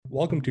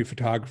Welcome to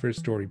Photographer's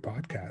Story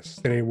Podcast.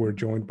 Today we're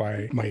joined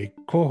by my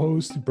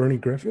co-host, Bernie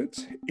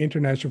Griffiths,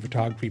 international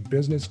photography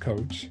business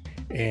coach,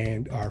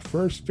 and our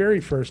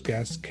very first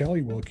guest,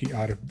 Kelli Wilke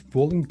out of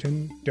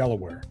Wilmington,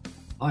 Delaware.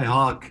 Hi,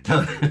 Hawk.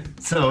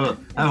 So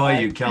how are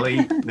you,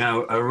 Kelly?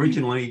 Now,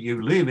 originally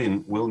you live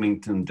in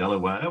Wilmington,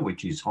 Delaware,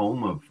 which is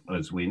home of,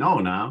 as we know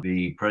now,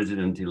 the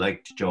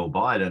president-elect Joe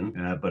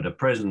Biden. But at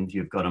present,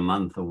 you've got a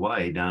month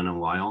away down in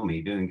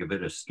Wyoming doing a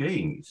bit of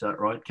skiing. Is that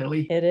right,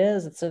 Kelly? It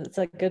is. It's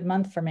a good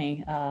month for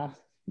me.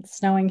 It's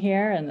snowing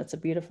here and it's a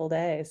beautiful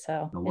day.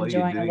 So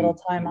enjoying a little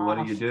time off. What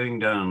are you doing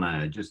down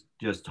there? Just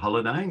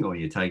holidaying, or are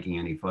you taking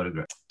any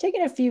photographs?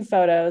 Taking a few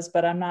photos,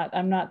 but I'm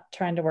not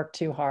trying to work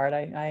too hard.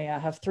 I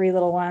have three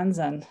little ones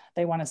and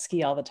they want to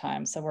ski all the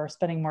time. So we're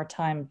spending more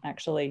time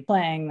actually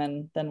playing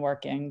than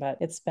working, but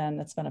it's been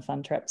a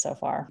fun trip so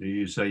far.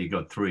 You say you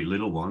got three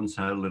little ones.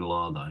 How little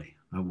are they?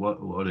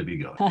 What have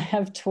you got? I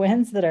have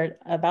twins that are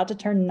about to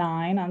turn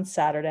 9 on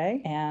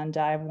Saturday, and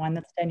I have one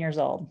that's 10 years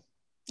old.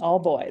 All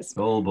boys.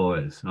 All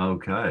boys.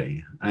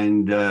 Okay.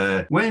 And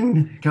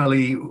when,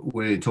 Kelly,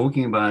 we're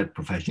talking about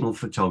professional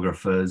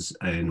photographers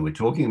and we're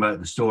talking about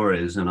the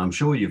stories, and I'm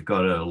sure you've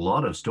got a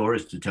lot of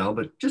stories to tell,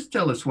 but just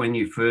tell us when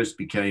you first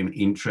became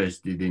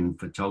interested in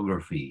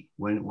photography.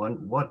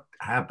 What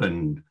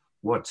happened?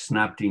 What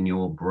snapped in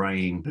your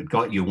brain that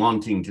got you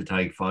wanting to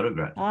take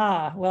photographs?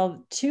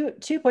 Well,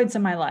 two points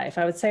in my life.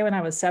 I would say when I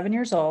was 7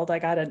 years old, I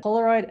got a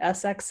Polaroid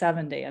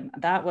SX70, and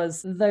that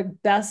was the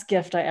best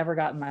gift I ever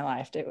got in my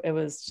life. It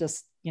was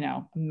just,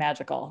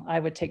 magical. I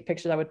would take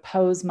pictures. I would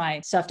pose my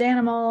stuffed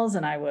animals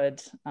and I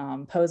would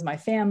pose my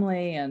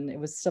family. And it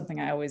was something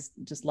I always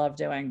just loved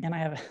doing. And I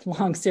have a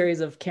long series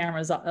of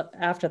cameras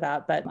after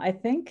that. But I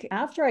think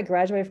after I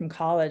graduated from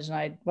college and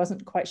I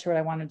wasn't quite sure what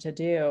I wanted to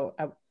do,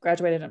 I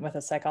graduated with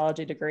a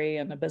psychology degree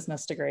and a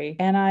business degree.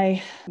 And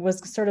I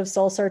was sort of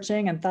soul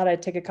searching and thought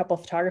I'd take a couple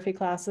of photography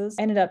classes.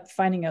 I ended up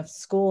finding a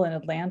school in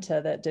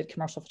Atlanta that did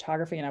commercial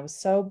photography. And I was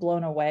so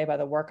blown away by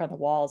the work on the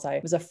walls.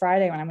 It was a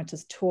Friday when I went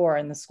to tour,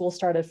 and the school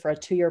started for a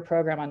 2-year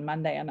program on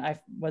Monday. And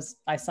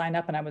I signed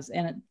up and I was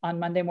in it on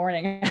Monday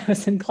morning. I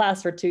was in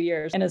class for 2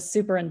 years in a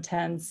super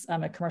intense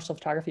a commercial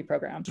photography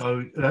program.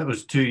 So that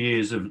was 2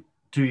 years of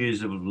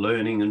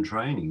learning and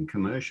training,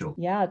 commercial.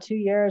 Yeah, 2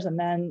 years. And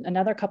then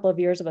another couple of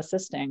years of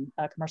assisting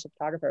commercial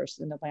photographers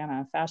in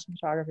Atlanta, fashion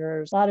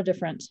photographers, a lot of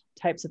different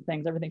types of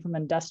things, everything from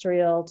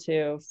industrial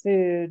to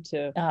food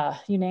to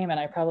you name it.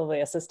 I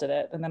probably assisted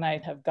it. And then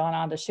I have gone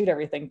on to shoot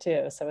everything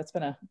too. So it's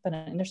been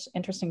an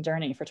interesting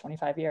journey for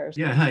 25 years.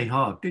 Yeah. Hey,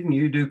 Hawk, didn't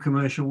you do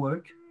commercial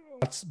work?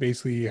 That's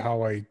basically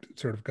how I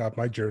sort of got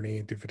my journey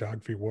into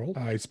photography world.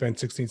 I spent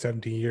 16,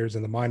 17 years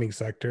in the mining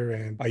sector,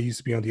 and I used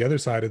to be on the other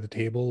side of the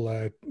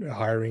table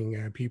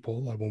hiring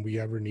people when we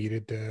ever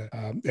needed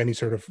any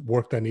sort of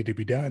work that needed to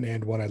be done.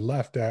 And when I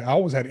left, I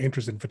always had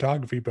interest in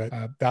photography, but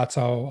that's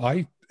how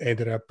I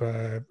ended up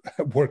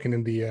working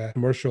in the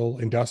commercial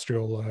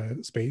industrial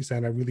space,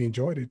 and I really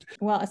enjoyed it.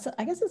 Well,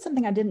 I guess it's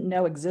something I didn't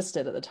know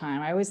existed at the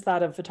time. I always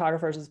thought of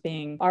photographers as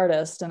being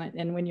artists,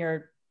 and when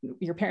your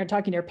parent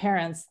talking to your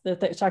parents, they're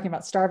talking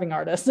about starving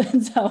artists.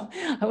 And so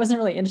I wasn't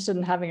really interested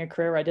in having a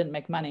career where I didn't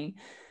make money.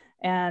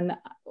 And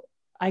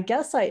I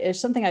guess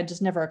it's something that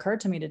just never occurred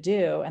to me to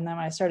do. And then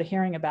when I started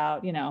hearing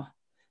about,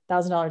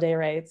 $1,000 day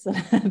rates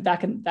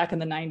back in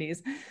the 90s,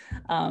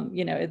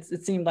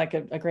 it seemed like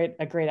a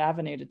great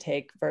avenue to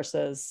take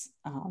versus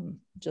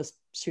just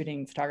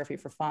shooting photography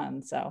for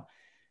fun. So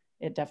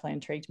it definitely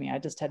intrigued me. I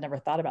just had never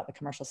thought about the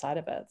commercial side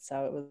of it.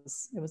 So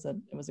it was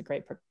a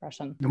great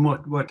progression. And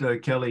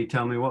what Kelly,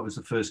 tell me, what was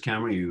the first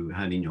camera you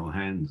had in your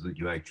hands that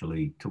you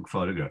actually took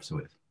photographs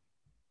with?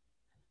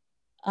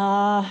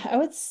 I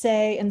would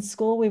say in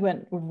school, we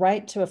went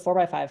right to a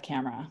 4x5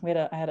 camera.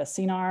 I had a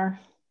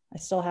Cinar. I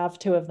still have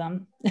 2 of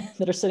them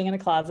that are sitting in a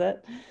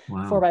closet.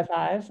 Wow.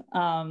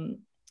 4x5.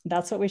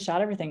 That's what we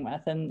shot everything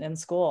with in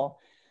school.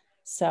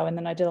 So, and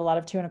then I did a lot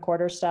of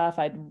 2.25 stuff.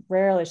 I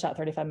rarely shot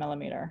 35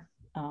 millimeter.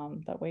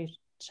 But we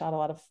shot a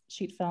lot of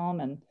sheet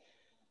film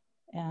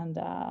and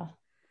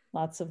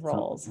lots of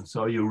rolls.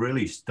 So you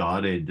really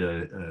started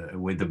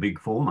with the big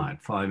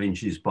format, 5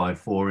 inches by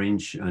 4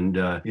 inch. And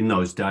in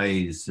those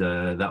days,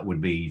 that would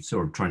be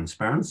sort of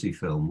transparency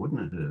film,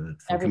 wouldn't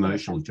it? For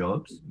commercial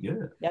jobs.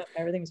 Yeah. Yep.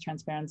 Everything was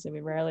transparency. We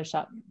rarely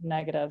shot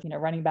negative,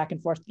 running back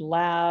and forth to the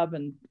lab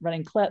and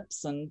running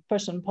clips and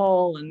push and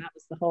pull. And that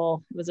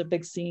was it was a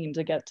big scene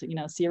to get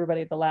to, see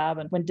everybody at the lab.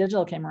 And when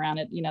digital came around,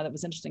 that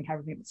was interesting how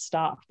everything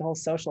stopped. The whole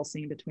social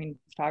scene between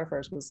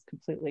photographers was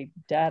completely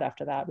dead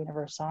after that. We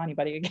never saw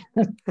anybody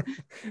again.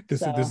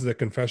 This is a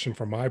confession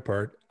from my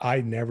part.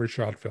 I never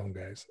shot film,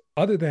 guys.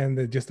 Other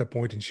than just the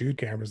point and shoot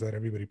cameras that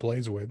everybody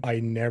plays with,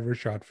 I never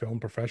shot film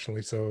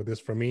professionally. So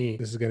this, for me,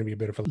 this is going to be a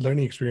bit of a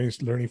learning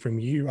experience, learning from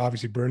you.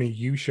 Obviously, Bernie,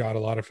 you shot a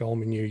lot of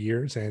film in your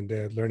years, and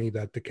learning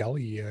that the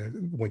Kelly,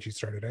 when she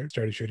started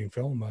shooting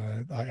film.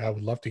 I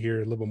would love to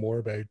hear a little bit more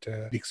about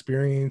the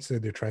experience,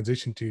 the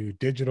transition to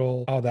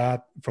digital, how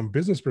that, from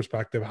business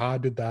perspective, how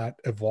did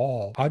that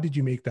evolve? How did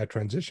you make that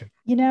transition?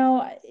 You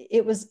know,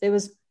 it was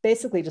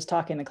basically just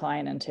talking the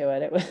client into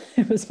it.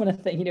 It was one of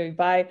the things, you know,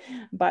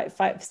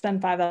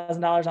 spend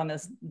 $5,000 on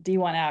this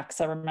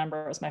D1X. I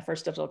remember it was my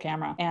first digital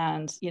camera,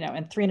 and, you know,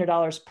 and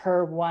 $300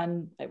 per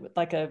one,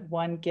 like a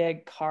 1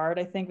 gig card,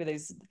 I think, with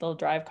these little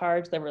drive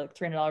cards. They were like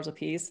 $300 a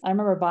piece. I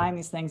remember buying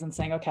these things and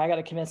saying, okay, I got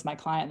to convince my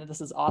client that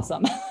this is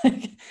awesome.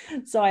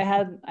 So I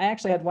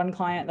actually had one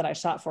client that I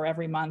shot for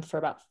every month for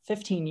about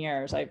 15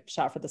 years. I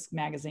shot for this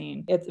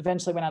magazine. It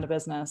eventually went out of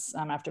business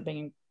after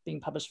being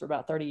published for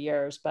about 30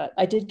 years, but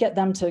I did get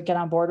them to get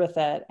on board with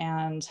it.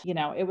 And, you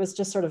know, it was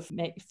just sort of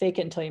fake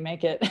it until you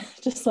make it,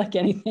 just like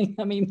anything.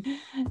 I mean,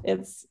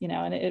 it's, you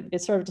know, and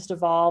it sort of just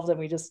evolved, and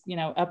we just, you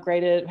know, had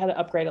to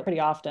upgrade it pretty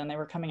often. They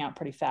were coming out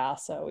pretty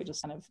fast. So we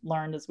just kind of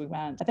learned as we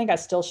went. I think I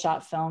still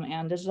shot film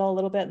and digital a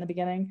little bit in the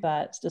beginning,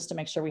 but just to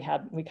make sure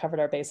we covered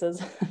our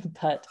bases.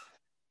 But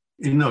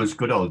in those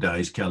good old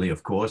days, Kelly,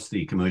 of course,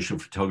 the commercial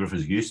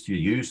photographers used to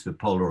use the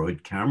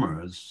Polaroid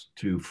cameras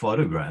to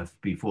photograph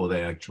before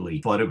they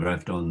actually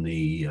photographed on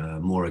the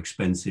more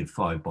expensive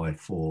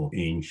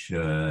 5x4-inch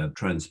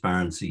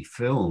transparency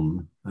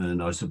film.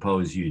 And I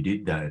suppose you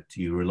did that.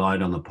 You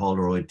relied on the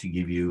Polaroid to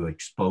give you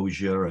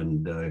exposure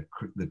and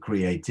the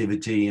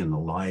creativity and the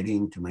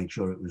lighting to make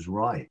sure it was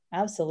right.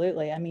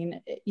 Absolutely. I mean,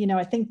 you know,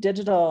 I think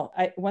digital,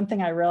 one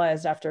thing I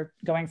realized after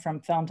going from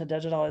film to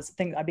digital is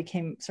I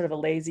became sort of a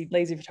lazy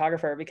photographer,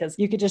 because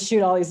you could just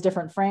shoot all these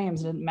different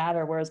frames. It didn't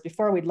matter. Whereas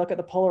before, we'd look at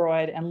the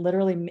Polaroid and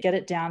literally get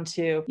it down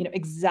to, you know,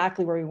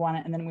 exactly where we want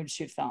it. And then we'd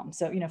shoot film.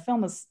 So, you know,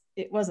 film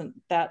it wasn't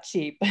that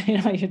cheap.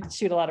 You know, you'd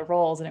shoot a lot of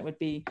rolls, and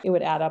it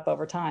would add up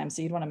over time.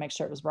 So you'd want to make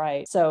sure it was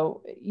right.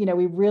 So, you know,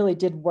 we really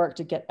did work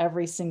to get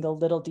every single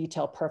little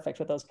detail perfect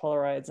with those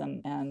Polaroids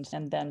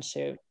and then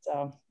shoot.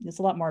 So it's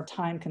a lot more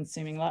time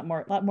consuming, a lot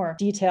more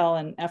detail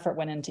and effort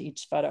went into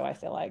each photo, I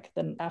feel like.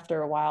 Then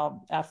after a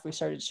while, after we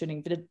started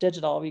shooting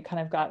digital, we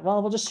kind of got,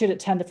 well, we'll just shoot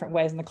it 10 different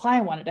ways. And the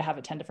client wanted to have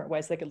it 10 different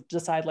ways so they could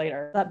decide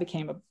later. That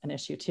became an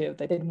issue too.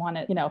 They'd want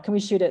it, you know, can we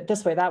shoot it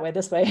this way,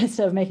 this way,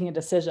 instead of making a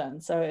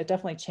decision. So it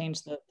definitely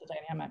changed the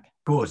dynamic.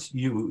 Of course,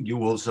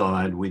 you also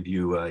had with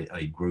you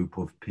a group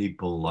of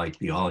people like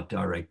the art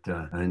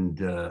director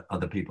and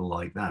other people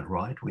like that,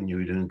 right? When you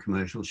were doing a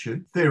commercial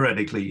shoot,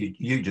 theoretically,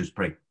 you just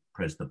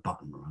press the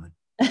button,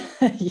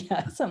 right?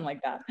 Yeah, something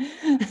like that.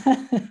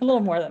 A little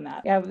more than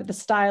that. Yeah, the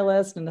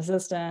stylist and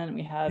assistant.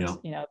 We had,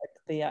 you know,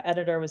 the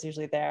editor was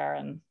usually there,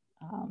 and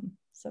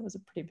so it was a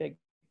pretty big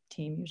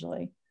team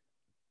usually.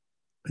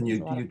 And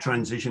you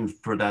transitioned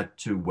for that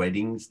to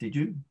weddings, did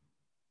you?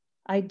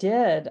 I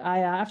did.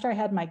 After I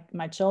had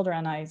my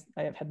children, I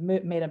had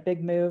made a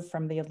big move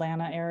from the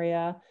Atlanta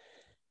area,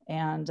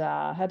 and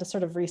had to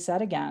sort of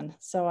reset again.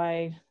 So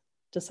I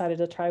decided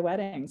to try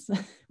weddings,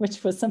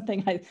 which was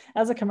something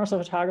as a commercial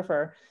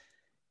photographer,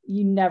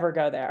 you never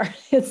go there.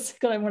 It's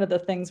kind of one of the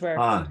things where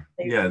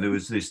there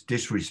was this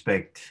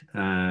disrespect.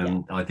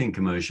 I think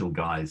commercial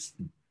guys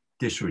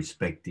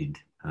disrespected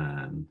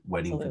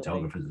wedding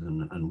photographers,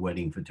 and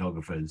wedding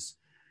photographers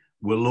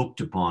were looked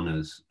upon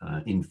as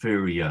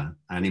inferior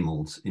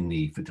animals in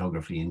the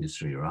photography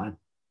industry, right?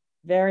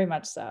 Very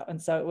much so. And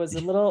so it was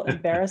a little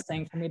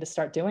embarrassing for me to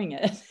start doing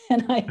it.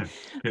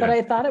 But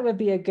I thought it would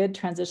be a good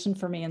transition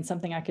for me and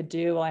something I could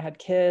do while I had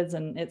kids.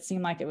 And it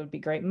seemed like it would be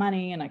great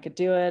money and I could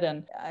do it.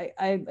 And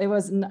it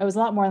was a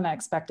lot more than I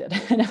expected.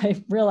 And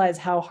I realized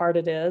how hard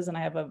it is. And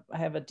I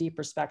have a deep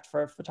respect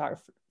for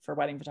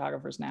wedding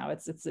photographers now.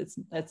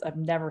 I've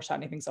never shot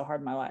anything so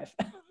hard in my life,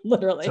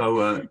 literally.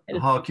 So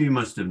Hark, you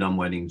must have done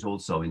weddings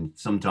also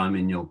sometime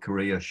in your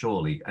career,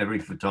 surely. Every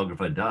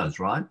photographer does,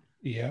 right?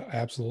 Yeah,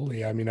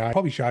 absolutely. I mean, I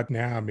probably shot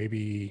now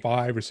maybe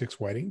 5 or 6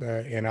 weddings.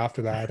 And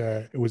after that,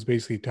 it was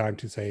basically time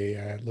to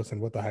say, listen,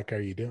 what the heck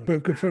are you doing?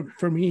 But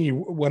for me,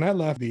 when I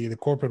left the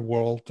corporate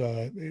world,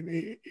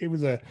 it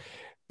was a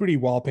pretty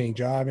well-paying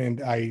job,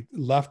 and I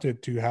left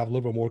it to have a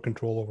little bit more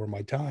control over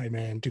my time,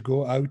 and to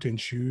go out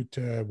and shoot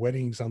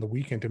weddings on the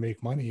weekend to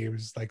make money. It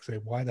was like, say,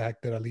 why the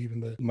heck did I leave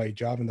my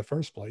job in the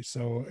first place?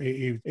 So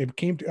it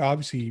came to,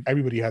 obviously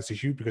everybody has to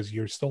shoot because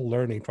you're still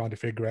learning, trying to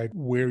figure out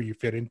where you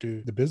fit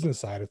into the business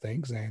side of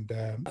things. And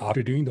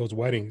after doing those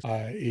weddings,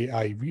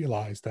 I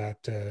realized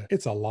that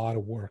it's a lot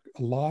of work.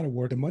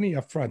 The money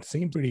up front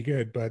seemed pretty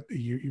good, but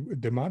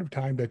the amount of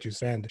time that you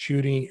spend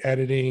shooting,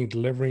 editing,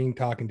 delivering,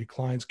 talking to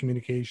clients,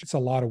 communication, it's a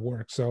lot of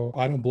work. So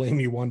I don't blame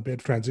you one bit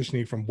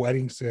transitioning from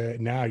weddings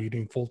to now you're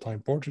doing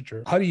full-time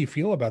portraiture. How do you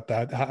feel about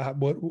that?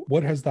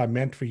 What has that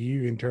meant for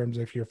you in terms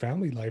of your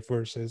family life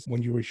versus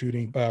when you were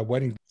shooting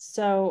weddings?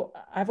 So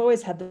I've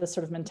always had this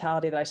sort of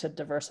mentality that I should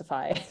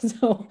diversify.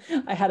 So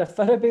I had a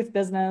photo booth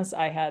business,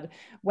 I had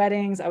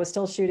weddings, I was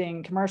still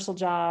shooting commercial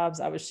jobs,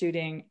 I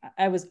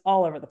was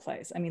all over the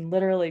place. I mean,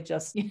 literally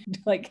just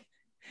like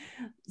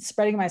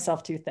spreading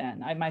myself too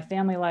thin. My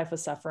family life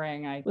was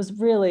suffering. I was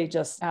really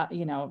just,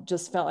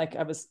 just felt like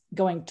I was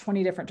going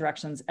 20 different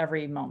directions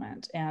every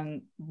moment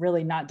and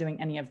really not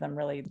doing any of them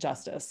really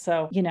justice.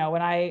 So,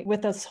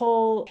 with this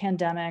whole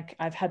pandemic,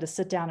 I've had to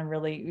sit down and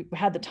really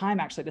had the time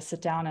actually to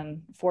sit down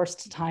and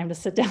forced time to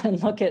sit down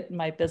and look at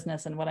my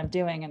business and what I'm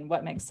doing and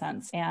what makes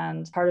sense.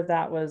 And part of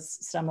that was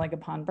stumbling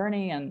upon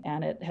Bernie,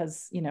 and it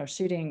has,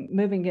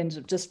 moving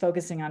into just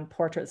focusing on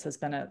portraits has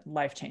been a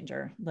life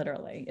changer.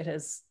 Literally. It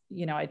has,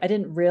 I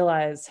didn't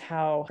realize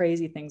how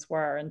crazy things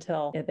were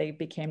until they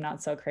became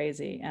not so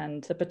crazy.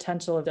 And the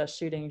potential of just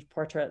shooting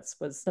portraits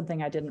was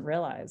something I didn't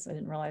realize. I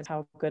didn't realize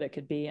how good it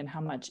could be and how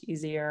much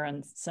easier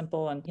and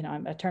simple. And,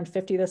 I turned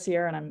 50 this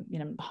year, and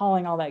I'm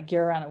hauling all that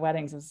gear around at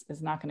weddings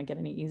is not going to get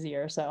any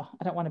easier. So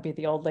I don't want to be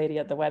the old lady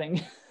at the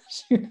wedding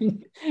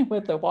shooting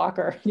with the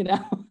walker,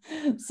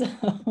 So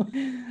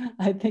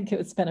I think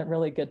it's been a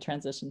really good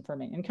transition for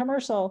me. And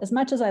commercial, as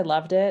much as I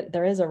loved it,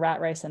 there is a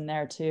rat race in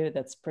there too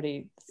that's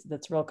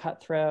real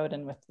cutthroat,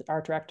 and with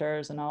art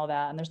directors and all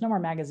that. And there's no more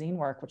magazine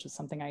work, which is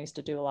something I used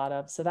to do a lot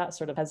of. So that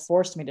sort of has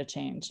forced me to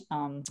change.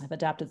 I've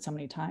adapted so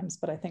many times,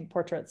 but I think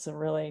portraits are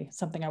really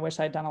something I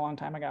wish I'd done a long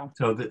time ago.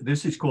 So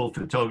this is called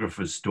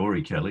Photographer's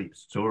Story, Kelly.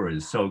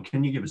 Stories. So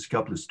can you give us a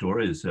couple of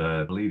stories?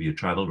 I believe you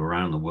traveled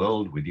around the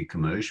world with your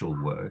commercial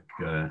work.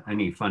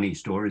 Any funny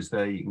stories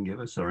there you can give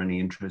us, or any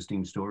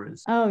interesting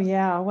stories? Oh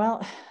yeah,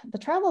 well, the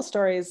travel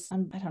stories, I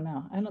don't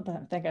know. I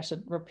don't think I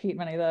should repeat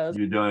many of those.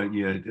 You don't,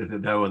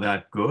 they were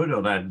that good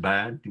or that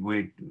bad?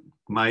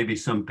 Maybe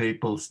some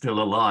people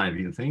still alive,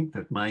 you think,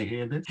 that may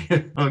hear this?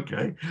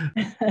 Okay.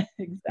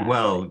 Exactly.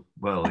 Well,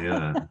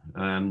 yeah.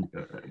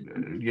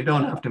 You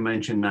don't have to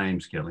mention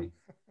names, Kelly.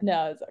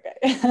 No, it's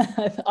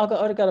okay. I'll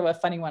go to a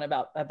funny one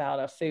about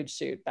a food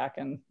shoot back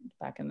in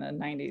the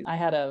 90s.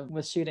 I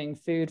was shooting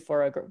food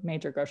for a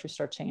major grocery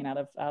store chain out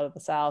of the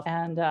South,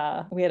 and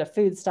we had a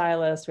food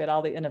stylist, we had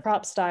and a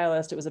prop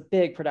stylist. It was a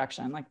big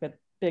production, like the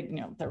big,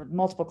 there were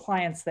multiple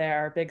clients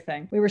there, big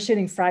thing. We were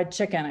shooting fried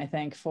chicken, I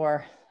think,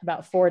 for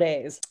about 4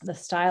 days. The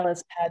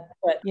stylist had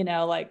put,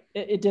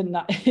 it did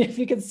not, if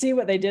you could see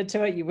what they did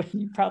to it, you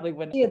probably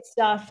wouldn't. He had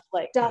stuff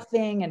like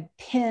stuffing and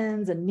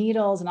pins and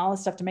needles and all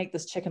this stuff to make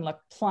this chicken look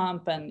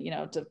plump and,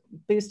 to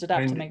boost it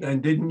up to make it.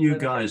 And didn't you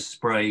guys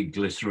spray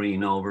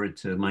glycerine over it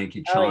to make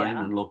it shine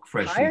and look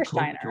freshly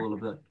cooked, all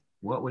of that?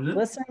 What was it?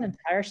 Glycerin and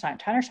tire shine.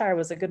 Tire shine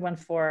was a good one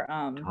for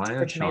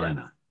tire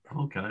shiner.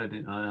 Okay, I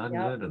hadn't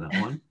heard of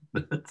that one.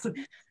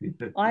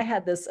 Well, I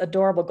had this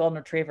adorable golden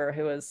retriever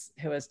who was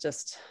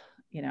just,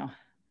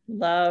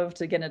 loved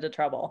to get into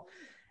trouble.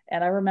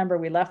 And I remember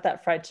we left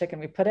that fried chicken,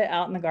 we put it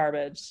out in the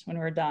garbage when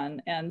we were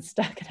done and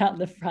stuck it out in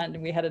the front,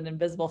 and we had an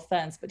invisible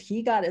fence, but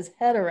he got his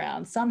head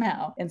around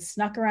somehow and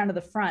snuck around to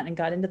the front and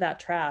got into that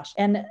trash.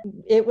 And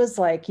it was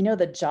like,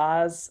 the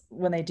Jaws,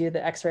 when they do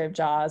the x-ray of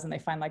Jaws and they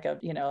find like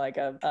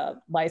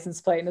a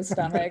license plate in his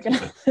stomach.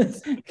 And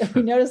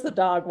we noticed the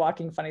dog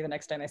walking funny the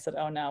next day, and I said,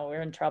 oh no,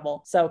 we're in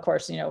trouble. So of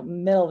course,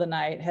 middle of the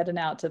night, heading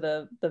out to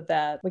the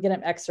vet, we get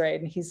him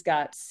x-rayed, and he's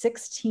got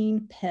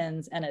 16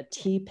 pins and a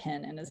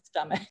T-pin in his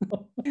stomach.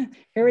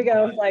 Here we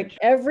go. Like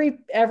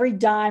every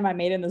dime I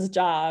made in this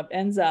job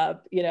ends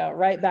up,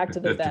 right back to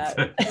the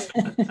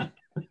vet.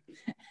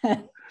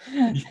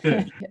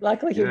 Yeah.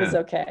 Luckily he was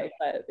okay,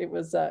 but it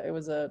was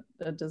a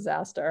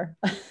disaster.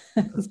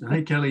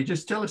 Hey Kelly,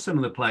 just tell us some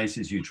of the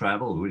places you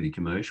traveled with your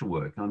commercial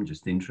work. I'm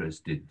just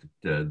interested.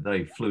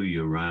 They flew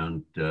you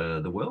around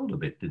the world a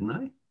bit, didn't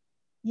they?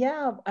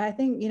 Yeah, I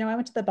think, I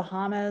went to the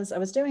Bahamas. I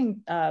was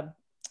doing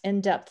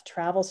in-depth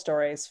travel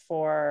stories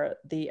for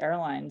the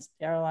airline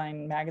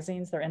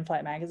magazines, their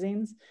in-flight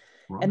magazines.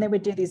 Right. And they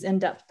would do these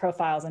in-depth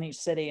profiles in each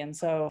city. And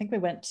so I think we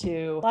went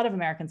to a lot of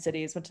American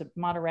cities, went to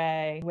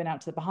Monterey, went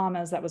out to the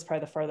Bahamas. That was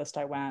probably the furthest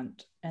I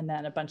went. And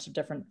then a bunch of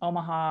different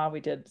Omaha, we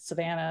did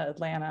Savannah,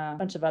 Atlanta, a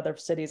bunch of other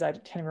cities. I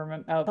can't even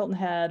remember. Hilton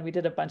Head, we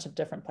did a bunch of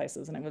different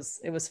places, and it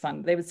was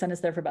fun. They would send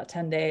us there for about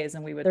 10 days,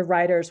 and the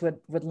writers would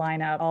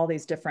line up all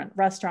these different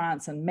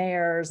restaurants and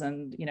mayors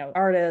and,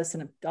 artists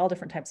and all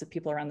different types of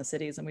people around the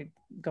cities. And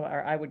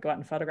I would go out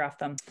and photograph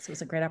them. So it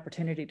was a great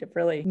opportunity to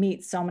really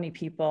meet so many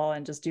people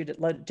and just do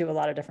a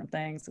lot of different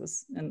things.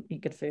 And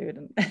eat good food.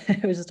 And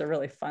it was just a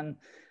really fun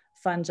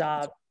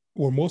job.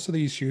 Were most of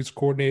these shoots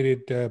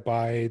coordinated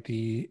by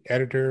the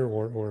editor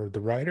or the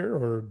writer,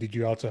 or did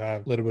you also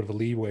have a little bit of a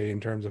leeway in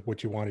terms of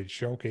what you wanted to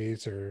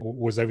showcase, or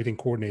was everything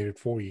coordinated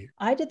for you?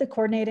 I did the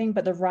coordinating,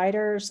 but the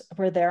writers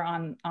were there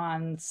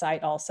on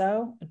site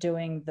also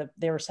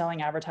they were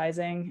selling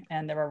advertising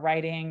and they were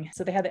writing.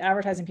 So they had the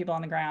advertising people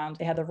on the ground,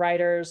 they had the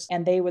writers,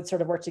 and they would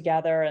sort of work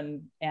together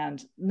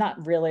and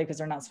not really, because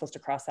they're not supposed to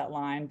cross that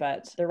line,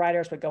 but the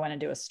writers would go in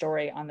and do a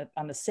story on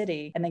the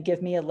city and then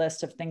give me a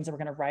list of things that we're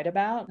going to write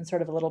about, and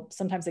sort of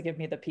sometimes they give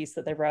me the piece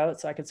that they wrote,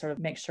 so I could sort of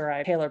make sure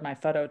I tailored my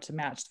photo to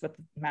match the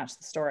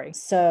story.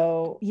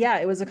 So yeah,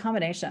 it was a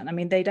combination. I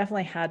mean, they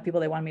definitely had people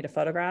they wanted me to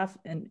photograph,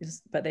 and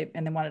they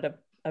wanted to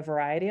a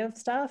variety of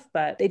stuff,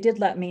 but they did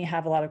let me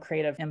have a lot of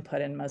creative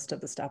input in most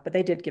of the stuff. But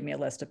they did give me a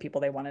list of people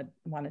they wanted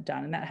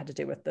done, and that had to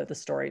do with the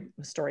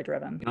story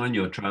driven. On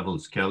your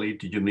travels, Kelly,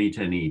 did you meet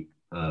any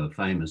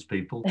famous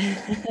people?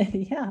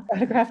 Yeah,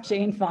 photographed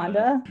Jane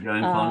Fonda.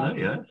 Jane Fonda,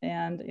 yeah.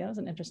 And yeah, it was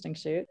an interesting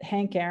shoot.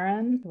 Hank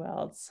Aaron,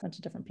 well, it's a bunch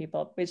of different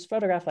people. We just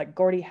photographed like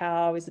Gordie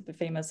Howe, he's a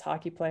famous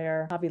hockey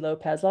player. Javi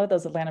Lopez, a lot of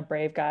those Atlanta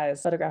Brave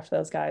guys, photographed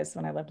those guys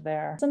when I lived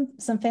there.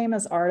 Some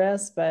famous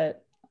artists,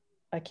 but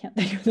I can't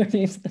think of their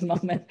names at the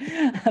moment.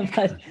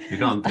 But, you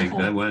can't think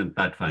they weren't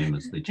that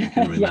famous that you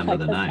can remember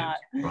the names,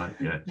 right?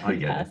 Yeah, I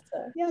get it. So,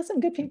 yeah,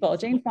 some good people.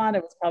 Jane Fonda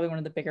was probably one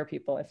of the bigger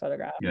people I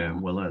photographed. Yeah,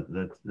 well,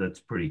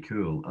 that's pretty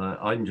cool.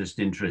 I'm just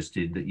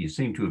interested that you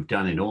seem to have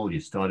done it all. You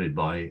started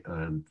by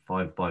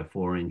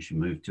 5x4 inch, you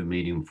moved to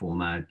medium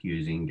format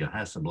using a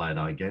Hasselblad,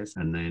 I guess,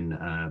 and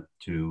then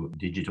to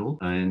digital.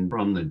 And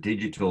from the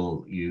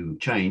digital, you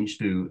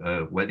changed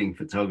to wedding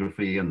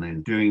photography and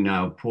then doing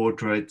now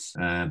portraits.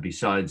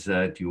 Besides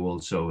that, you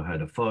also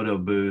had a photo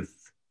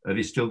booth. Have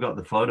you still got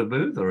the photo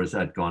booth, or is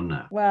that gone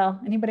now? Well,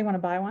 anybody want to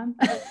buy one?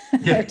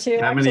 Yeah. Two,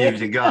 how many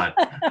have you got?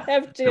 I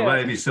have two. There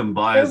may be some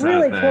buyers They're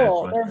really out there.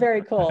 cool. They're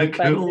very cool.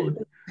 Cool.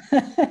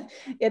 But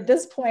at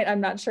this point,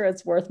 I'm not sure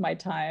it's worth my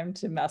time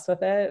to mess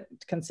with it,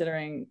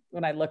 considering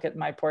when I look at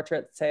my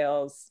portrait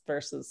sales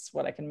versus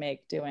what I can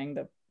make doing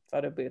the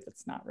photo booth,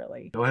 it's not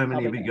really. So how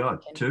many have you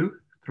got? 2,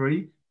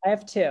 3? I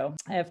have two,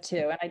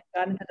 and I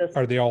got into this.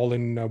 Are they all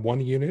in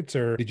one unit,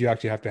 or did you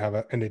actually have to have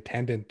an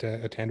attendant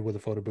attend with a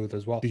photo booth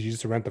as well? Did you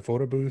just rent the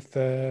photo booth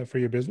for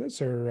your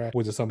business, or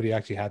was it somebody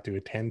actually had to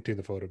attend to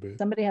the photo booth?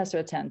 Somebody has to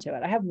attend to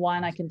it. I have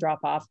one I can drop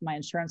off. My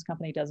insurance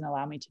company doesn't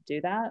allow me to do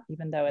that,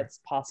 even though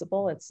it's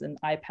possible. It's an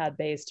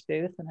iPad-based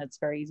booth, and it's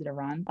very easy to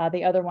run.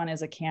 The other one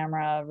is a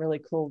camera, really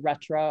cool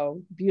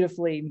retro,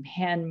 beautifully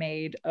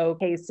handmade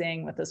oak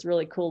casing with this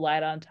really cool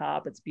light on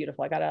top. It's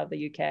beautiful. I got it out of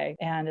the UK,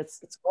 and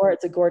it's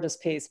a gorgeous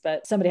piece.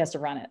 But somebody has to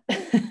run it.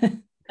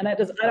 And I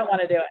don't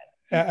want to do it.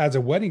 As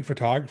a wedding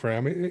photographer,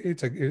 I mean,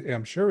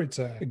 I'm sure it's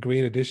a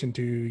great addition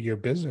to your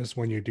business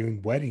when you're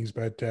doing weddings.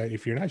 But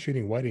if you're not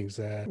shooting weddings,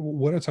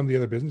 what are some of the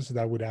other businesses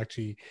that would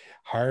actually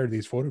hire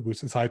these photo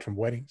booths aside from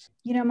weddings?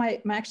 You know,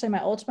 my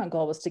ultimate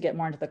goal was to get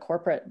more into the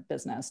corporate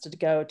business, to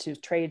go to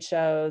trade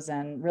shows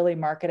and really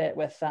market it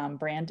with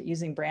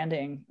using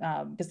branding,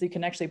 because you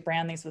can actually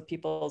brand these with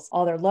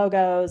all their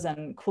logos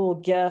and cool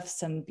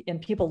gifts, and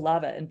people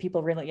love it, and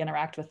people really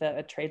interact with it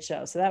at trade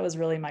shows. So that was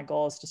really my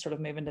goal, is to sort of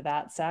move into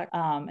that sec.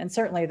 And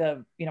certainly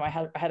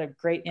I had a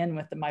great in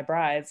with my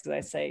brides, because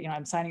I say,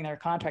 I'm signing their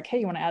contract. Hey,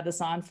 you want to add this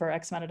on for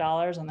X amount of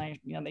dollars? And they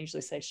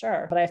usually say,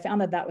 sure. But I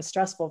found that was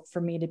stressful for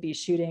me to be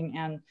shooting.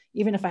 And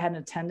even if I had an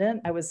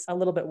attendant, I was a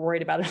little bit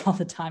worried about it all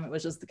the time. It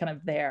was just kind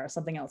of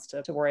something else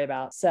to worry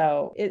about.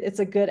 So it's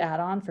a good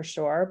add-on for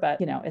sure. But,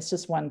 it's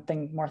just one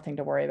more thing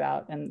to worry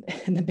about in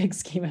the big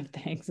scheme of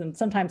things. And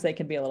sometimes they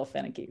can be a little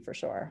finicky for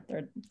sure.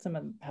 Some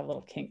of them have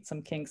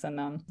some kinks in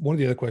them. One of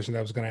the other questions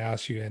I was going to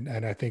ask you,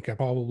 and I think I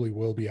probably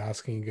will be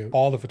asking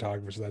all the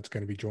photographers that's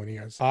going to be joining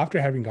us, after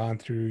having gone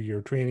through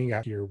your training,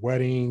 after your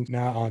wedding,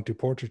 now on to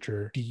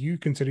portraiture, do you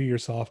consider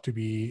yourself to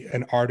be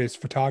an artist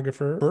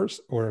photographer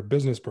first or a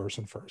business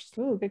person first?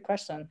 Ooh, good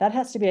question. That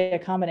has to be a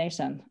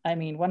combination. I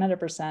mean,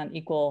 100%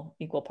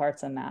 equal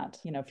parts in that.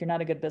 If you're not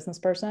a good business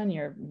person,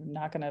 you're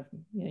not going to,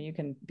 you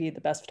can be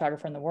the best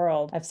photographer in the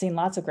world. I've seen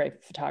lots of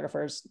great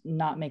photographers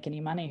not make any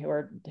money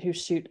who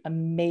shoot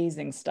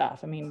amazing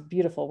stuff. I mean,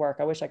 beautiful work.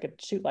 I wish I could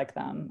shoot like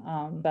them.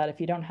 But if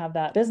you don't have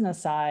that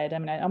business side, I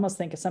mean, I almost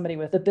think somebody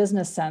with the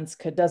business sense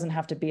doesn't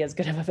have to be as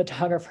good of a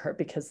photographer,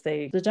 because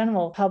the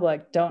general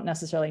public don't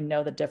necessarily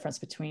know the difference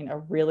between a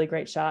really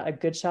great shot, a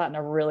good shot, and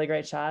a really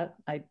great shot.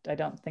 I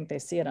don't think they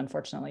see it,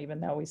 unfortunately, even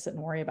though we sit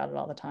and worry about it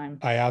all the time.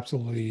 I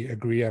absolutely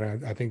agree.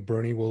 And I think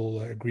Bernie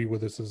will agree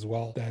with us as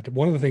well, that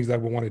one of the things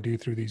that we want to do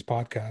through these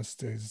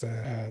podcasts is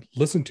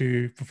listen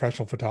to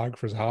professional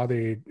photographers, how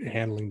they're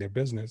handling their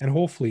business, and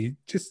hopefully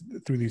just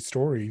through these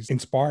stories,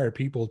 inspire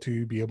people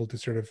to be able to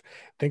sort of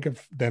think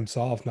of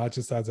themselves, not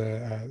just as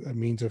a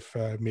means of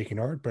making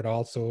art, but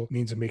also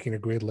means of making a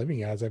great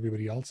living as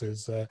everybody else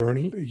is.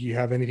 Bernie, you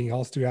have anything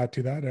else to add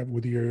to that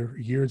with your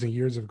years and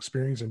years of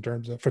experience in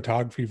terms of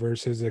photography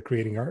versus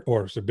creating art,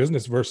 or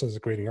business versus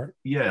creating art?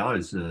 Yeah, I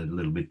was a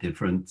little bit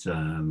different.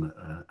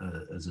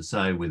 As I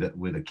say, with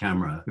a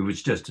camera, it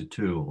was just a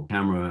tool.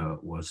 Camera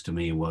was to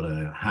me what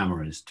a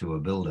hammer is to a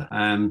builder.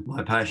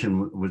 My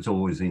passion was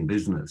always in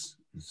business,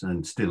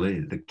 and still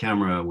is. The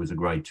camera was a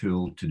great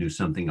tool to do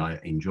something I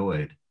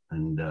enjoyed.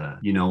 And,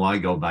 I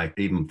go back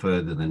even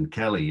further than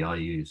Kelly. I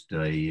used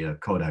a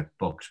Kodak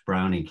Box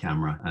Brownie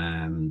camera.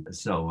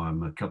 So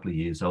I'm a couple of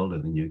years older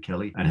than you,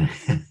 Kelly.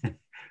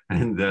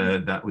 And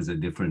that was a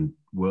different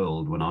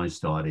world when I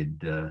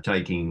started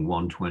taking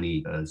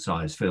 120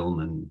 size film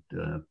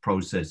and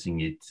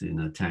processing it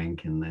in a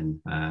tank and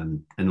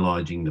then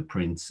enlarging the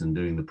prints and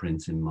doing the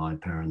prints in my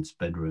parents'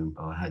 bedroom.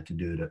 I had to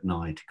do it at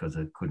night because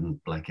I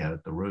couldn't black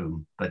out the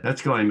room. But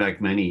that's going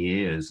back many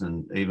years.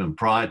 And even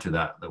prior to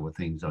that, there were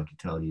things I could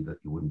tell you that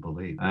you wouldn't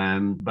believe.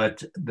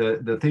 But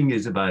the thing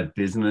is about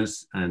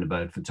business and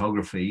about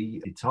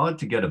photography, it's hard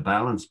to get a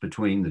balance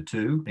between the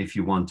two if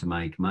you want to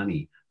make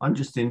money. I'm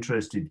just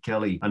interested,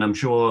 Kelli, and I'm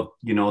sure,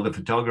 you know, the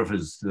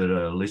photographers that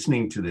are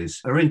listening to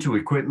this are into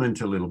equipment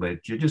a little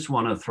bit. You just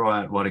want to throw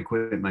out what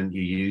equipment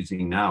you're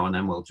using now, and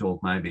then we'll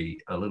talk maybe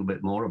a little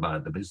bit more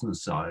about the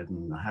business side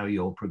and how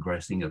you're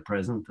progressing at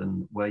present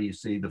and where you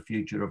see the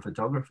future of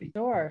photography.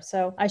 Sure.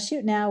 So I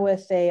shoot now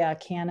with a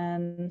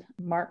Canon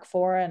Mark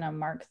IV and a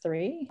Mark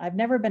III. I've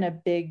never been a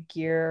big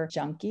gear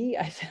junkie,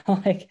 I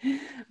feel like,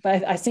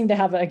 but I seem to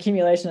have an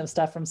accumulation of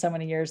stuff from so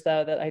many years,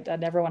 though, that I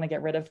never want to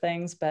get rid of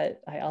things,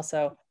 but I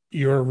also...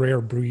 You're a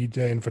rare breed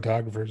in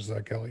photographers,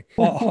 Kelli.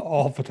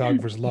 All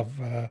photographers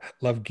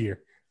love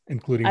gear,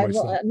 including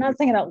myself. I'm not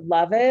saying I don't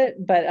love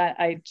it, but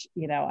I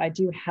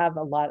do have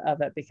a lot of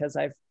it because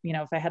I've,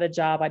 if I had a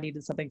job I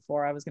needed something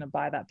for, I was going to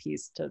buy that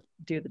piece to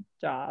do the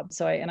job.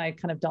 So I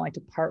kind of don't like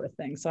to part with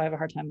things. So I have a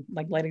hard time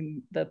like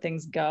letting the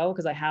things go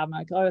because I have, I'm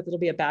like, oh, it'll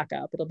be a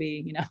backup. It'll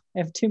be, I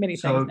have too many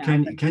things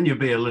now. So can you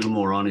be a little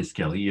more honest,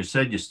 Kelli? You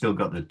said you still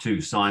got the 2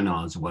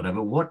 Sinars or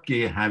whatever. What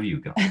gear have you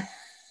got?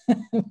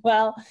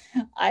 Well,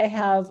 I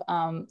have,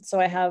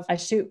 I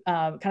shoot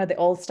kind of the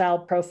old style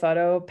Pro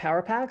Photo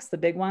power packs, the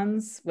big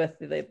ones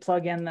they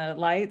plug in the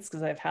lights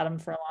because I've had them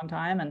for a long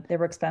time and they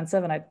were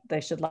expensive and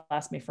they should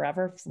last me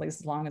forever, at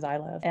least as long as I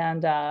live.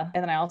 And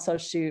then I also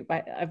shoot,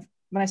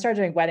 when I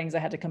started doing weddings, I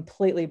had to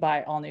completely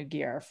buy all new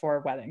gear for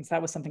weddings. That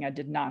was something I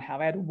did not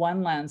have. I had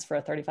one lens for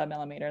a 35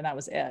 millimeter and that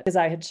was it. Because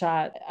I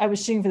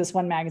was shooting for this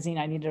one magazine.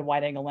 I needed a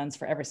wide angle lens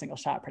for every single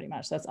shot pretty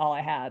much. That's all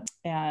I had.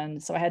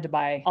 And so I had to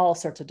buy all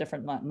sorts of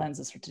different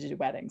lenses to do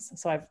weddings.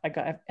 So I've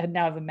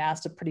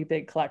amassed a pretty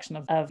big collection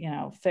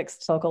of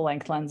fixed focal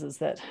length lenses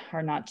that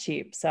are not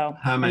cheap. So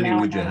how many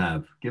would you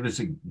have? Give us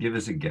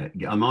a guess.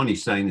 I'm only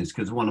saying this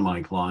because one of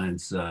my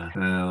clients,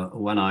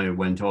 when I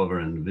went over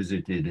and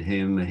visited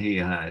him, he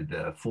had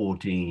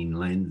 14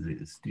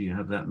 lenses. Do you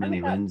have that many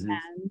lenses? 10.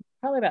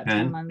 Probably about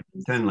 10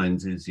 lenses. 10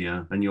 lenses,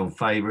 yeah. And your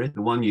favorite,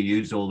 the one you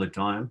use all the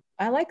time?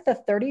 I like the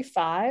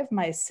 35,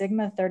 my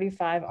Sigma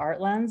 35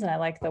 art lens, and I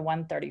like the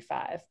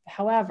 135.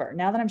 However,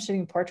 now that I'm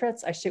shooting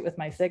portraits, I shoot with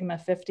my Sigma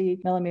 50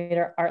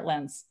 millimeter art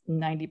lens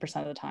 90%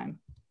 of the time.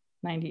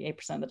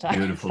 98% of the time.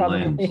 Beautiful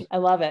probably. lens. I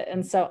love it.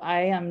 And so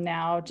I am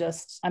now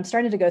I'm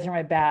starting to go through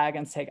my bag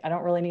and say, I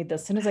don't really need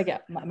this. As soon as I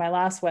get, my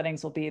last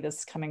weddings will be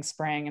this coming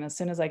spring. And as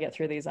soon as I get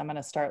through these, I'm going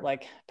to start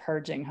like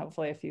purging,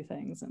 hopefully a few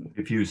things. And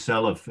if you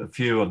sell a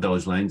few of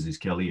those lenses,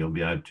 Kelli, you'll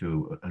be able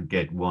to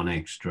get one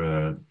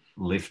extra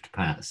lift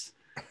pass.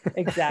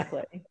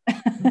 Exactly.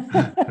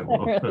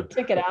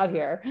 Kick it out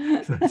here.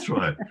 That's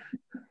right.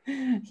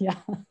 Yeah.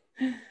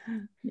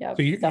 Yeah.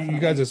 So you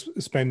guys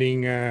are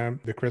spending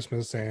the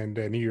Christmas and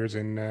New Year's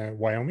in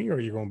Wyoming, or are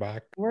you going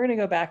back? We're going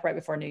to go back right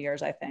before New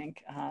Year's, I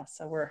think.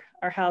 So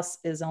our house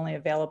is only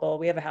available.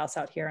 We have a house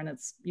out here and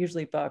it's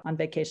usually booked on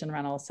vacation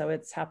rental. So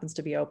it happens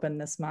to be open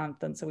this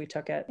month. And so we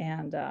took it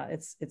and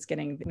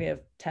we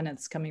have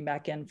tenants coming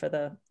back in for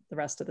the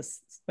rest of the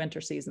winter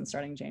season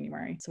starting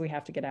January. So we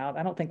have to get out.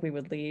 I don't think we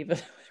would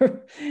leave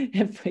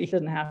if we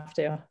didn't have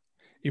to.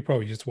 You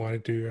probably just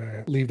wanted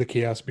to leave the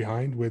chaos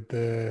behind with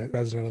the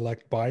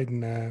President-elect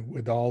Biden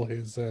with all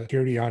his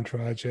security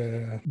entourage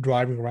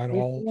driving around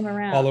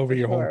all over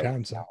your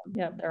hometown. So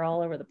yeah, they're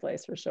all over the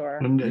place for sure.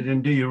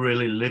 And do you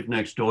really live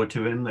next door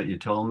to him that you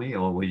told me,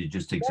 or were you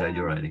just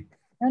exaggerating?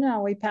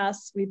 No, we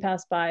pass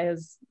by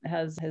his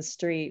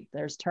street.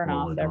 There's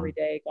turnoff every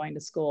day going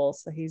to school.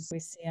 So we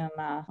see him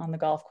on the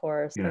golf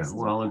course. Yeah,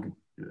 well, an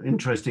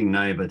interesting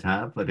neighbor to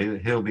have, but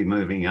he'll be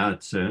moving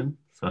out soon.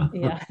 So.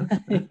 Yeah,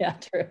 yeah,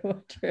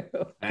 true.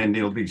 And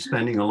he'll be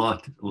spending a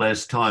lot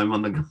less time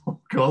on the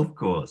golf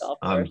course,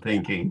 I'm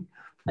thinking.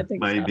 I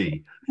think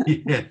maybe. So.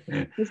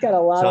 Yeah. He's got a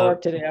lot of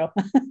work to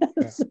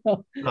do.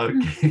 So,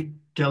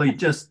 Kelli,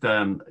 just,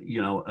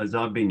 as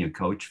I've been your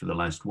coach for the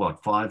last,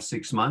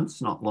 5-6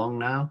 months, not long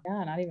now?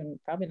 Yeah,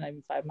 probably not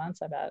even 5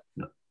 months, I bet.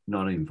 No.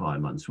 Not even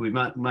 5 months. We've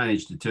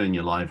managed to turn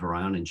your life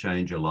around and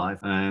change your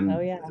life.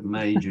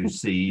 Made you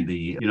see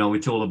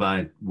it's all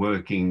about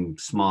working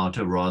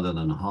smarter rather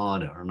than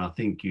harder. And I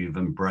think you've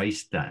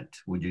embraced that,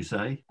 would you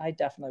say? I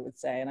definitely would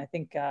say. And I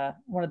think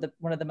one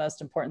of the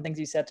most important things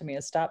you said to me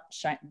is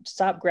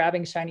stop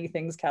grabbing shiny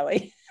things,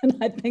 Kelli. And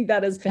I think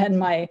that has been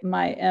my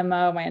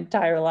MO my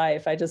entire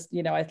life. I just,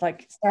 I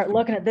like start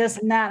looking at this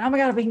and that. Oh my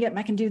God,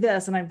 I can do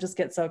this. And I just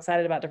get so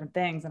excited about different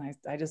things. And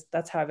I just,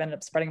 that's how I've ended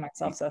up spreading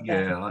myself so thin.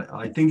 Yeah,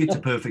 I think it's a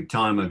perfect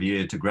time of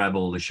year to grab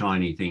all the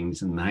shiny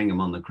things and hang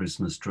them on the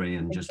Christmas tree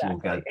and just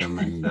look at them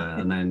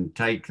and then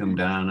take them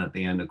down at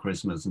the end of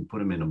Christmas and put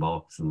them in a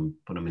box and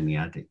put them in the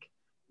attic.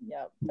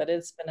 Yeah, but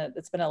it's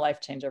been a life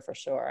changer for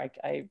sure.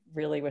 I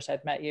really wish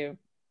I'd met you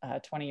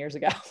 20 years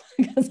ago,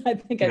 because I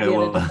think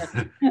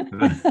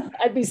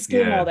I'd be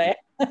skiing all day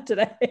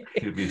today.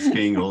 You'd be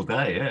skiing all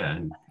day, yeah.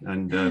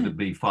 And there'd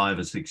be 5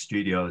 or 6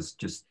 studios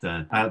just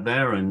out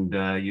there, and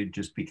you'd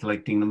just be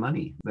collecting the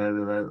money.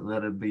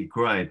 That'd be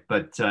great.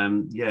 But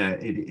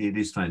it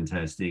is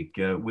fantastic.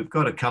 We've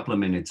got a couple of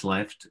minutes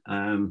left.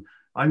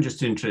 I'm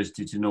just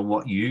interested to know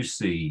what you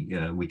see.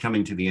 We're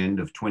coming to the end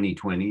of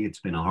 2020. It's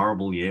been a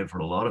horrible year for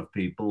a lot of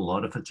people, a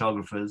lot of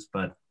photographers,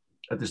 but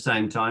at the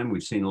same time,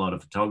 we've seen a lot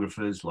of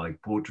photographers,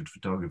 like portrait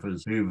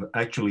photographers, who've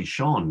actually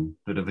shone,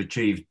 that have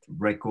achieved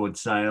record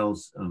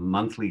sales,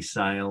 monthly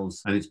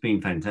sales, and it's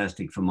been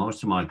fantastic for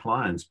most of my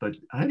clients. But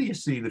how do you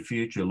see the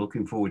future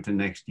looking forward to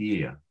next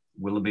year?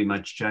 Will there be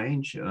much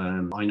change?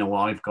 I know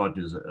I've got,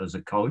 as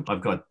a coach,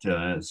 I've got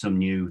some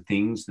new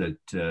things that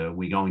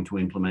we're going to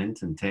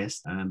implement and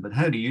test. But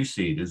how do you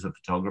see it as a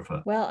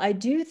photographer? Well, I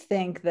do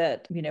think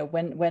that,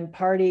 when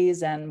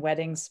parties and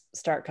weddings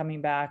start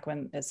coming back,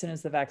 as soon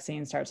as the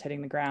vaccine starts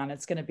hitting the ground,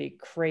 it's going to be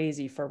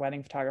crazy for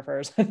wedding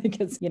photographers. I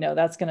think it's,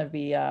 that's going to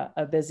be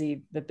a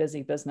busy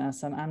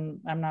business, and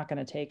I'm not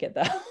going to take it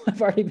though.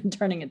 I've already been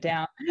turning it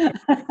down.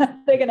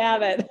 They can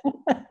have it.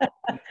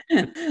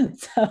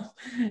 So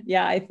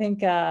yeah, I think,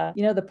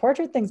 the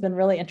portrait thing's been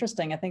really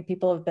interesting. I think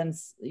people have been,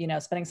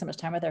 spending so much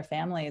time with their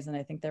families, and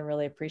I think they're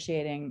really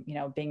appreciating,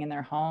 being in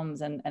their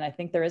homes. And I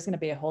think there is going to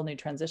be a whole new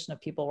transition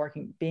of people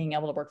being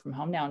able to work from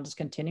home now and just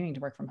continuing to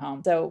work from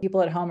home. So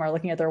people at home are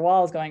looking at their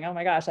walls going, oh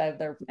my gosh,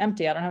 they're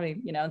empty. I don't have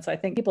any, and so I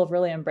think people have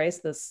really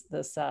embraced this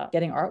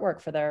getting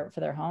artwork for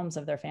their homes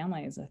of their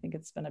families. I think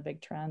it's been a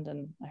big trend,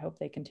 and I hope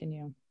they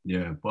continue.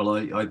 Yeah, well,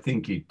 I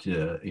think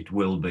it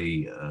will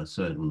be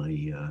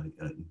certainly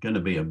going to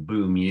be a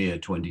boom year,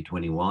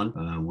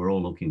 2021. We're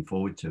all looking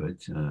forward to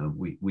it.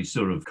 We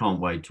sort of can't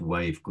wait to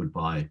wave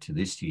goodbye to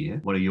this year.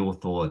 What are your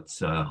thoughts,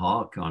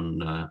 Hark,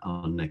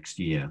 on next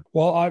year?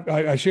 Well,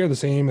 I share the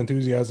same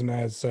enthusiasm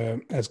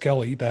as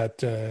Kelly.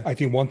 That I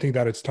think one thing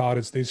that it's taught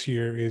us this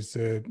year is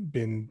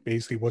been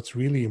basically what's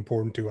really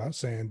important to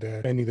us, and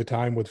spending the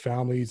time with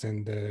families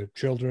and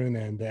children,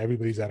 and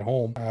everybody's at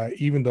home.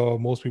 Even though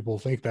most people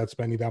think that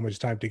spending that much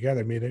time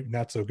together made it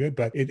not so good,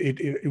 but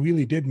it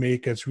really did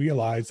make us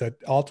realize that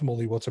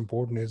ultimately what's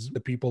important is the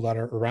people that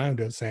are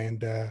around us,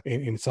 and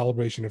in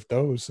celebration of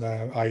those,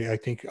 I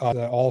think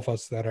all of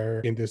us that are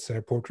in this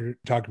portrait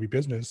photography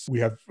business, we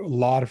have a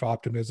lot of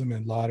optimism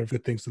and a lot of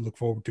good things to look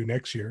forward to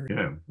next year.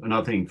 Yeah, and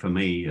I think for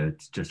me,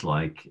 it's just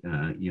like,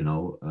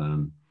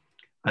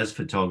 as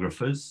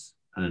photographers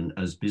and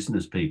as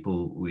business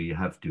people, we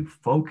have to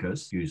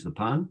focus, use the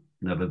pun,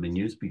 never been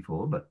used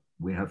before, but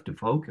we have to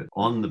focus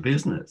on the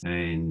business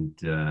and,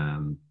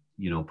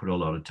 put a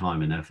lot of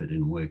time and effort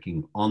in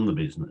working on the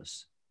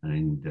business,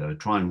 and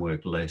try and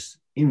work less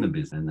in the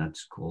business. And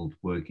that's called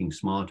working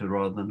smarter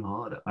rather than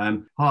harder.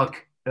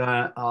 Hark,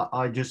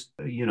 I just,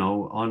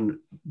 on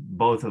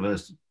both of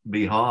us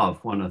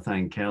behalf, want to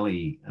thank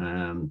Kelly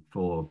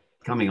for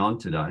coming on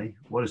today.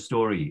 What a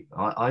story.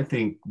 I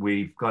think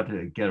we've got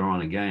to get her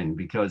on again,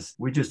 because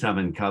we just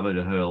haven't covered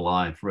her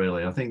life,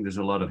 really. I think there's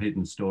a lot of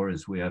hidden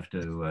stories we have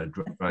to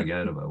drag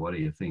out of her. What do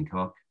you think,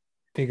 Hawk?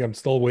 I think I'm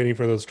still waiting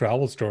for those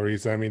travel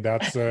stories. I mean,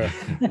 that's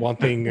one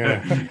thing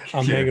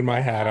I'm hanging my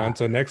hat on.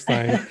 So next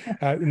time,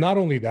 not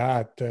only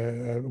that,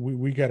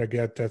 we got to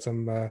get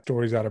some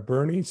stories out of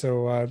Bernie.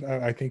 So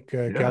I think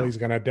Kelly's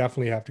going to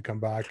definitely have to come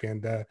back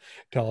and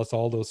tell us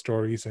all those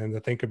stories,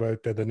 and think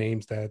about the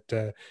names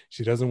that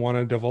she doesn't want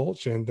to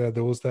divulge, and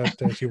those that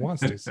she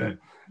wants to. So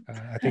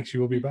I think she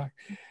will be back.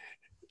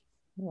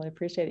 Well, I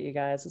appreciate it, you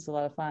guys. It's a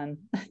lot of fun.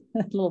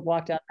 A little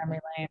walk down memory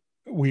lane.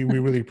 We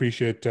really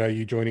appreciate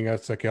you joining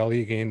us,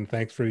 Kelly. Again,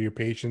 thanks for your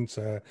patience.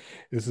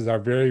 This is our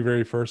very,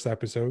 very first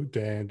episode,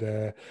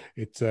 and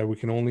it's we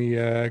can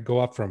only go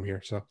up from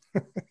here. So,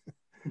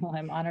 well,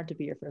 I'm honored to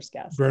be your first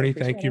guest. Bernie,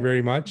 thank you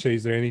very much.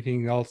 Is there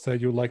anything else that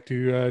you'd like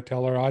to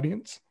tell our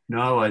audience?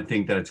 No, I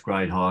think that's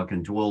great, Hawk.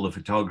 And to all the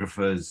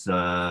photographers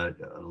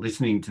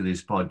listening to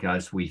this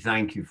podcast, we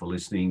thank you for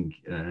listening.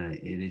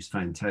 It is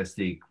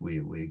fantastic.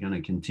 We're going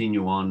to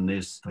continue on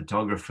this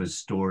photographer's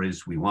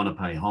stories. We want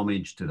to pay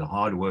homage to the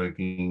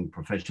hardworking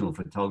professional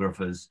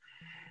photographers.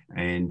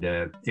 And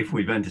if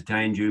we've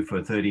entertained you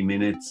for 30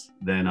 minutes,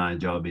 then our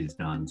job is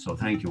done. So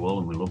thank you all,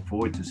 and we look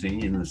forward to seeing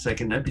you in the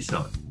second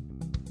episode.